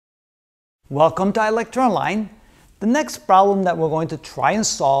Welcome to iElectronline. The next problem that we're going to try and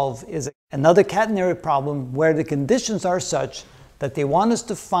solve is another catenary problem where the conditions are such that they want us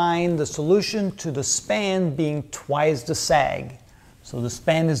to find the solution to the span being twice the sag. So the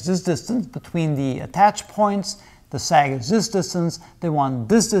span is this distance between the attached points, the sag is this distance, they want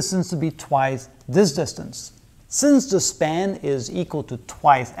this distance to be twice this distance. Since the span is equal to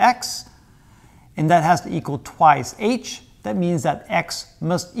twice x, and that has to equal twice h, that means that x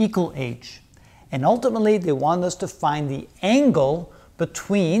must equal h. And ultimately, they want us to find the angle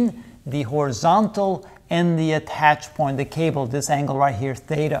between the horizontal and the attached point, the cable, this angle right here,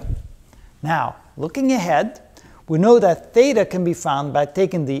 theta. Now, looking ahead, we know that theta can be found by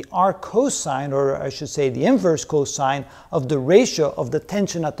taking the arc cosine, or I should say the inverse cosine, of the ratio of the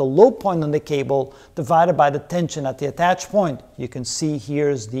tension at the low point on the cable divided by the tension at the attached point. You can see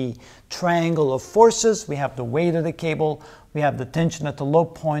here's the triangle of forces. We have the weight of the cable, we have the tension at the low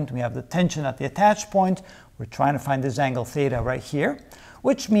point, we have the tension at the attached point. We're trying to find this angle theta right here,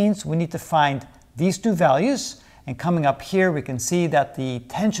 which means we need to find these two values. And coming up here, we can see that the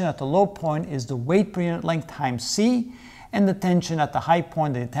tension at the low point is the weight per unit length times c, and the tension at the high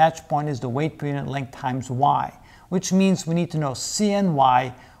point, the attached point, is the weight per unit length times y, which means we need to know c and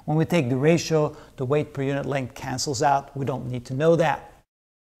y. When we take the ratio, the weight per unit length cancels out. We don't need to know that.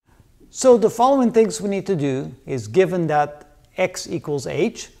 So the following things we need to do is, given that x equals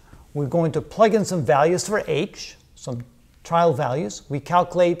h, we're going to plug in some values for h, some trial values. We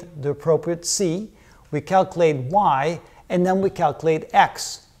calculate the appropriate c. We calculate y, and then we calculate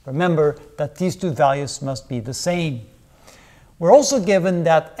x. Remember that these two values must be the same. We're also given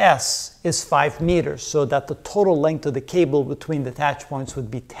that s is 5 meters, so that the total length of the cable between the attached points would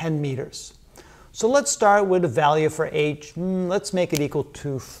be 10 meters. So let's start with a value for h. Let's make it equal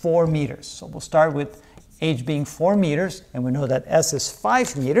to 4 meters. So we'll start with h being 4 meters, and we know that s is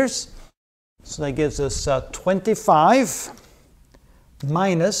 5 meters. So that gives us 25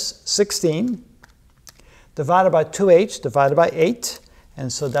 minus 16 divided by 2h divided by 8,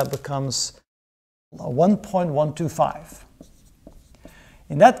 and so that becomes 1.125.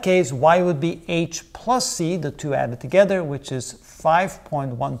 In that case, y would be h plus c, the two added together, which is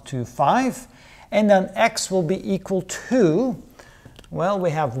 5.125, and then x will be equal to, well,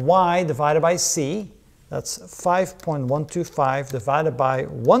 we have y divided by c, that's 5.125 divided by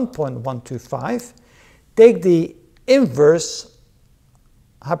 1.125. Take the inverse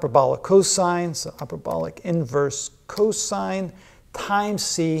hyperbolic cosine, so hyperbolic inverse cosine times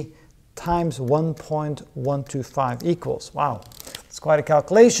c times 1.125 equals, wow, it's quite a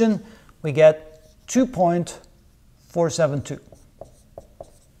calculation. We get 2.472.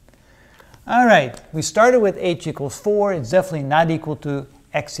 All right, we started with h equals 4. It's definitely not equal to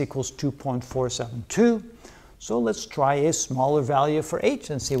x equals 2.472. So let's try a smaller value for h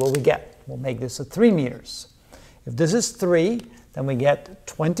and see what we get. We'll make this a 3 meters. If this is 3, then we get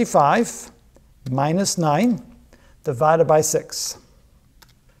 25 minus 9 divided by 6.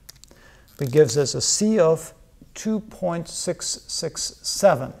 It gives us a c of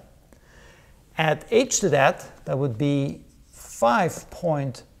 2.667. Add h to that, that would be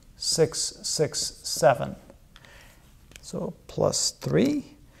 5.667. So plus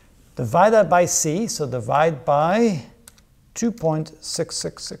 3. Divide that by c, so divide by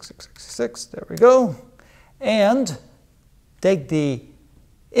 2.66666. There we go. And take the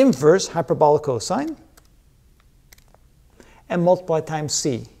inverse hyperbolic cosine and multiply times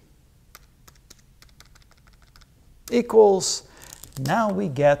c equals, now we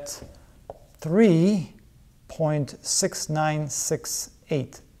get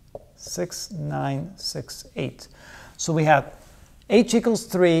 3.6968. 6968. So we have h equals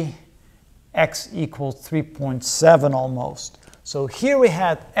 3, x equals 3.7 almost. So here we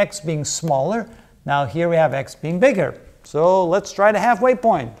had x being smaller, now here we have x being bigger. So let's try the halfway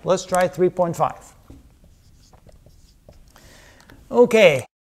point. Let's try 3.5. Okay,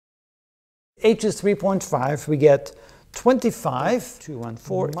 h is 3.5. We get 25,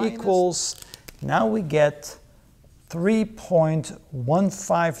 214 equals, now we get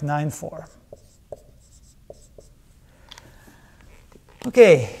 3.1594.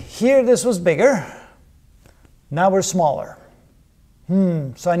 Okay, here this was bigger. Now we're smaller.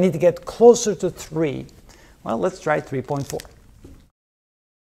 So I need to get closer to 3. Well, let's try 3.4.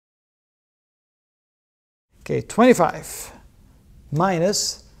 Okay, 25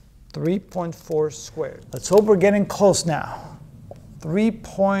 minus 3.4 squared. Let's hope we're getting close now.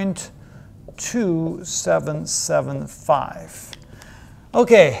 3.2775.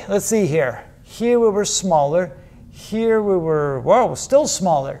 Okay, let's see here. Here we were smaller. Here we were, well, still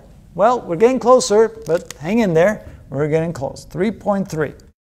smaller. Well, we're getting closer, but hang in there. We're getting close. 3.3.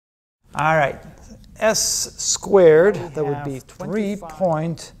 All right, s squared, that would be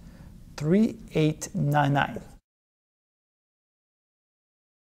 3.3899.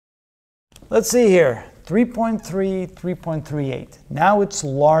 Let's see here, 3.3, 3.38. Now it's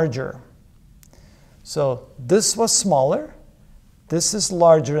larger. So this was smaller. This is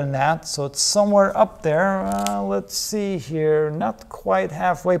larger than that, so it's somewhere up there. Let's see here, not quite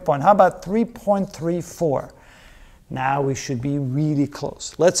halfway point. How about 3.34? Now we should be really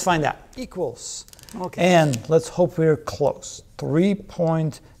close. Let's find out. Equals. Okay. And let's hope we're close.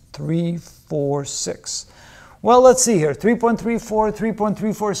 3.346. Well, let's see here. 3.34,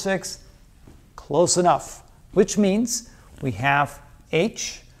 3.346. Close enough. Which means we have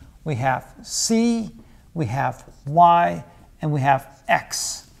H, we have C, we have Y, and we have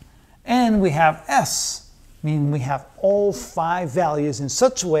X. And we have S, meaning we have all 5 values in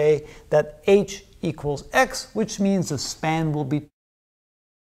such a way that H equals X, which means the span will be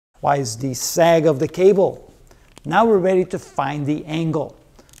twice the sag of the cable. Now we're ready to find the angle.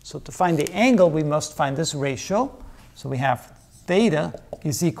 So to find the angle, we must find this ratio. So we have theta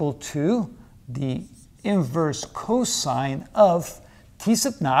is equal to the inverse cosine of T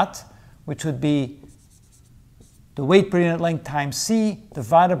sub naught, which would be the weight per unit length times C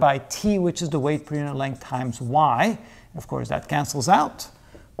divided by T, which is the weight per unit length times Y. Of course, that cancels out,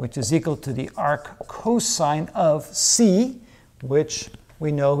 which is equal to the arc cosine of C, which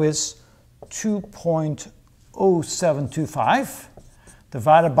we know is 2.0725,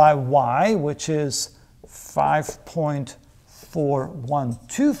 divided by Y, which is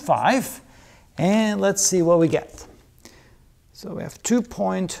 5.4125. And let's see what we get. So we have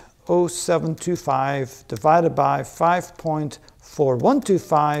 2.0725 divided by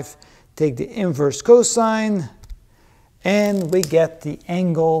 5.4125. Take the inverse cosine, and we get the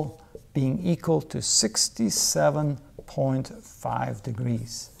angle being equal to 67.5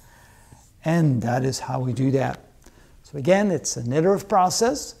 degrees. And that is how we do that. So again, it's an iterative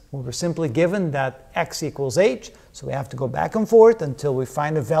process where we're simply given that x equals h. So we have to go back and forth until we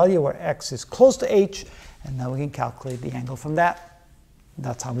find a value where x is close to h, and then we can calculate the angle from that.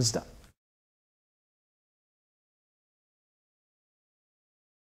 That's how it's done.